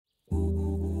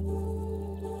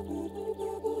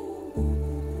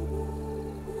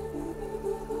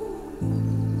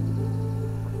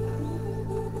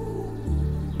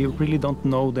We really don't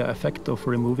know the effect of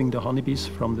removing the honeybees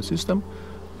from the system,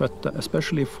 but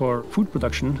especially for food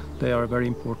production, they are very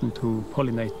important to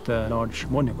pollinate large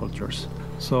monocultures.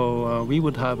 So we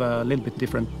would have a little bit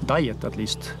different diet, at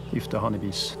least, if the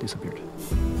honeybees disappeared.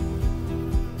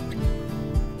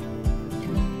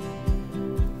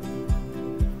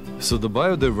 So the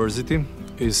biodiversity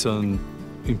is an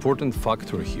important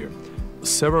factor here.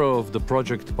 Several of the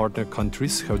project partner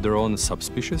countries have their own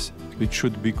subspecies, which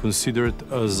should be considered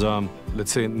as,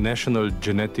 let's say, national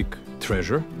genetic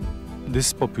treasure.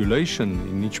 This population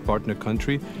in each partner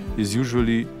country is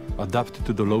usually adapted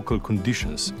to the local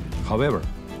conditions. However,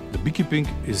 the beekeeping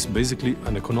is basically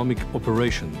an economic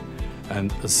operation,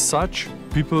 and as such,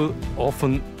 people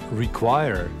often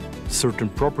require certain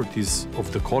properties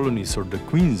of the colonies or the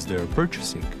queens they are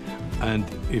purchasing. And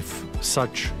if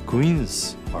such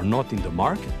queens are not in the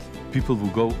market, people will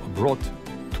go abroad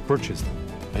to purchase them.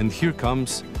 And here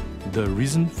comes the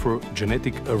reason for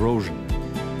genetic erosion.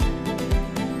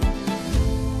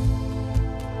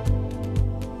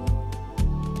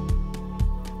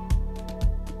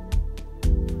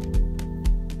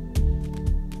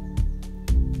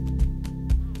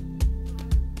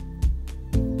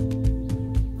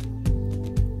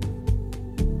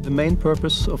 The main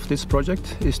purpose of this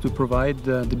project is to provide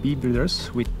the bee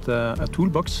breeders with a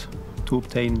toolbox to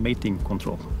obtain mating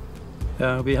control.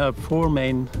 We have four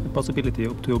main possibilities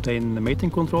to obtain mating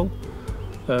control.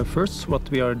 First, what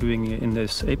we are doing in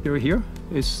this apiary here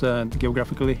is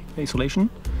geographical isolation.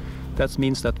 That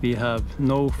means that we have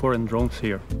no foreign drones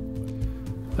here.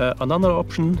 Another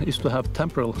option is to have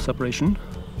temporal separation.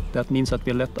 That means that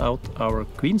we let out our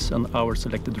queens and our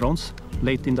selected drones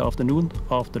late in the afternoon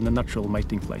after the natural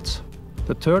mating flights.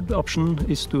 The third option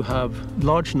is to have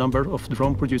large number of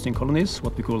drone-producing colonies,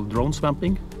 what we call drone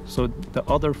swamping, so the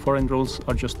other foreign drones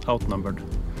are just outnumbered.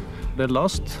 The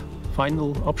last,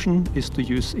 final option is to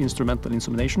use instrumental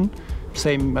insemination,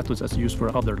 same methods as used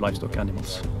for other livestock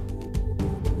animals.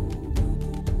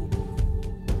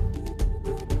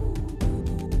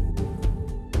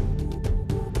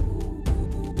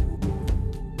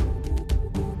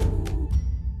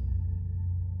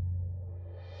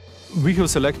 We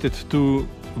have selected two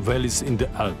valleys in the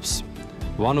Alps.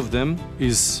 One of them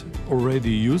is already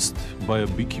used by a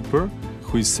beekeeper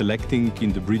who is selecting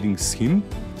in the breeding scheme.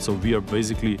 So we are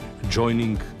basically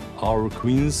joining our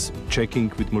queens,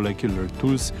 checking with molecular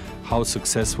tools how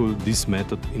successful this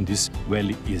method in this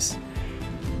valley is.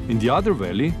 In the other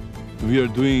valley, we are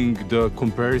doing the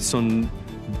comparison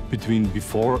between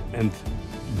before and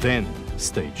then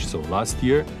stage. So last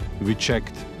year we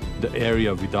checked the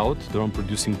area without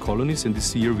drone-producing colonies, and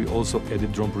this year we also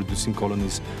added drone-producing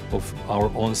colonies of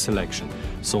our own selection.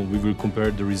 So we will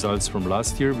compare the results from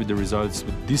last year with the results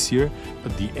with this year.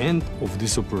 At the end of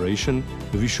this operation,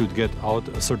 we should get out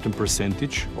a certain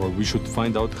percentage, or we should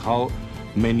find out how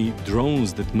many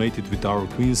drones that mated with our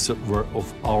queens were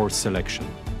of our selection.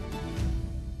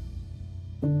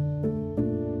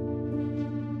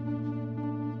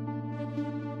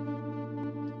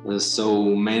 So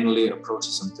mainly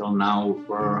approaches until now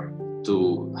were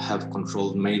to have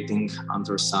controlled mating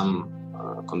under some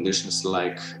conditions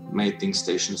like mating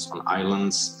stations on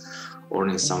islands or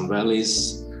in some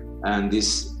valleys, and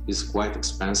this is quite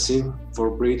expensive for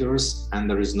breeders, and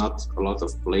there is not a lot of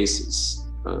places,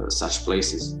 such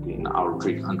places in our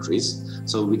three countries.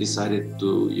 So we decided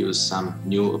to use some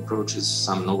new approaches,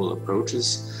 some novel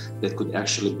approaches that could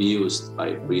actually be used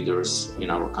by breeders in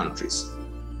our countries.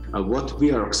 What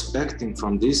we are expecting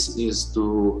from this is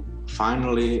to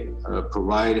finally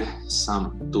provide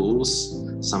some tools,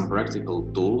 some practical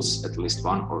tools, at least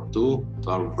one or two, to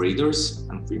our breeders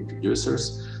and queen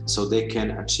producers, so they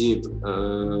can achieve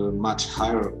much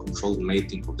higher controlled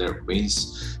mating of their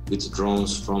queens with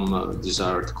drones from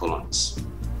desired colonies.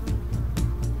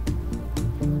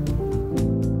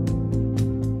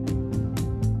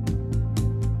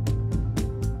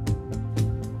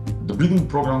 Breeding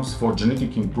programs for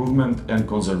genetic improvement and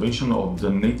conservation of the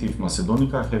native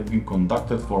Macedonica have been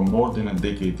conducted for more than a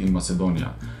decade in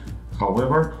Macedonia.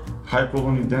 However, high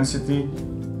colony density,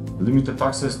 limited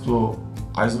access to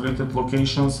isolated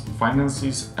locations,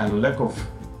 finances, and lack of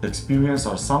experience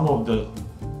are some of the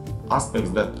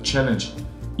aspects that challenge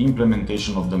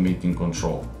implementation of the mating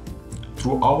control.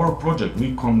 Through our project,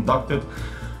 we conducted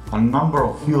a number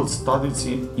of field studies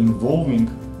involving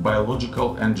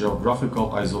biological and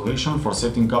geographical isolation for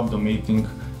setting up the mating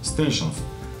stations.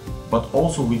 But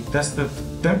also we tested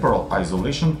temporal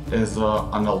isolation as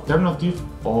an alternative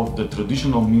of the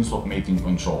traditional means of mating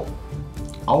control.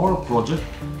 Our project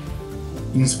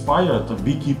inspired a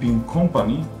beekeeping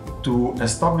company to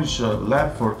establish a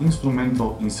lab for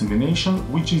instrumental insemination,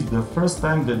 which is the first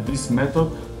time that this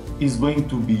method is going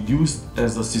to be used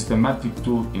as a systematic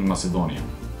tool in Macedonia.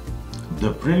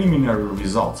 The preliminary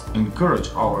results encourage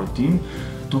our team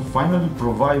to finally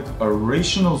provide a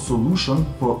rational solution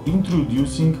for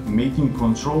introducing mating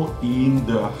control in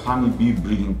the honeybee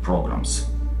breeding programs.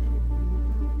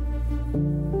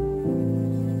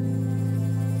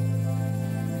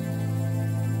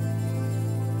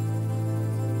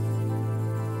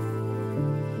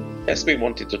 As we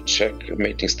wanted to check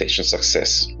mating station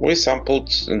success, we sampled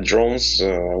drones,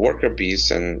 worker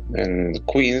bees and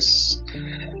queens,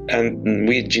 and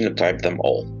we genotyped them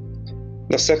all.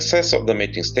 The success of the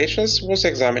mating stations was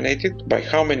examined by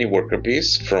how many worker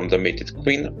bees from the mated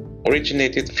queen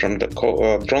originated from the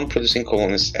drone-producing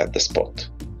colonies at the spot.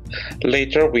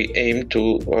 Later, we aimed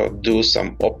to do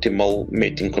some optimal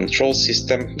mating control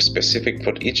system specific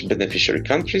for each beneficiary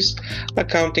countries,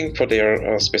 accounting for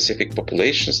their specific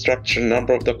population structure,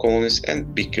 number of the colonies,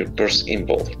 and beekeepers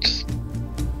involved.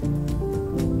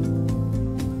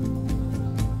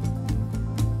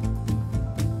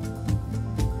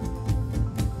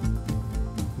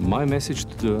 My message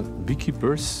to the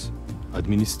beekeepers,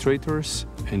 administrators,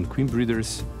 and queen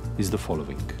breeders is the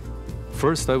following.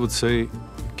 First, I would say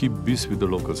keep bees with the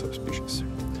local subspecies.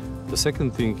 The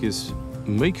second thing is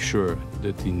make sure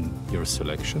that in your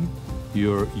selection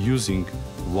you're using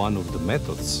one of the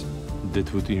methods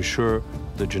that would ensure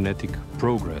the genetic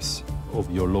progress of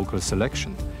your local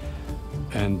selection.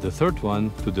 And the third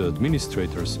one, to the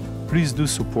administrators, please do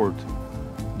support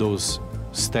those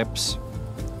steps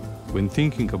when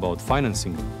thinking about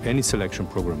financing any selection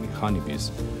program in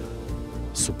honeybees.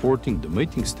 Supporting the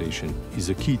mating station is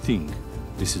a key thing.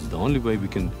 This is the only way we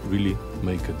can really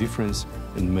make a difference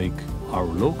and make our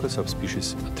local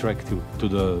subspecies attractive to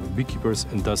the beekeepers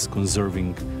and thus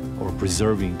conserving or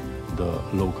preserving the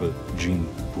local gene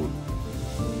pool.